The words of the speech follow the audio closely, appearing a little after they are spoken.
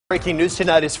Breaking news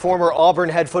tonight is former Auburn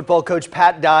head football coach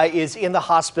Pat Dye is in the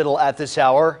hospital at this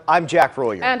hour. I'm Jack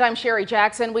Royer. And I'm Sherry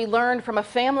Jackson. We learned from a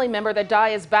family member that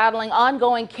Dye is battling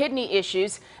ongoing kidney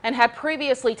issues and had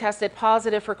previously tested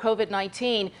positive for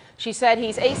COVID-19. She said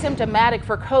he's asymptomatic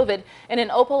for COVID in an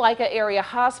Opelika area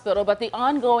hospital, but the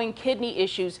ongoing kidney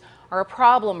issues are a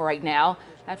problem right now.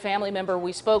 That family member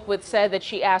we spoke with said that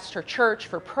she asked her church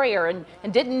for prayer and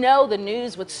didn't know the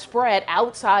news would spread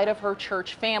outside of her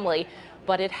church family.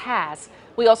 But it has.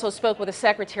 We also spoke with a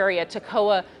secretary at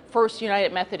Toccoa First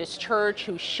United Methodist Church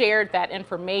who shared that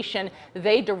information.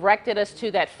 They directed us to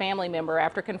that family member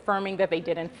after confirming that they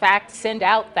did in fact send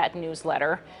out that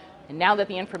newsletter. And now that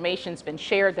the information's been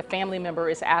shared, the family member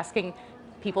is asking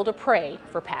people to pray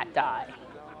for Pat Dye.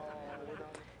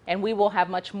 And we will have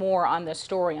much more on this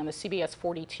story on the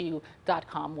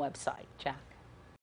CBS42.com website. Jack.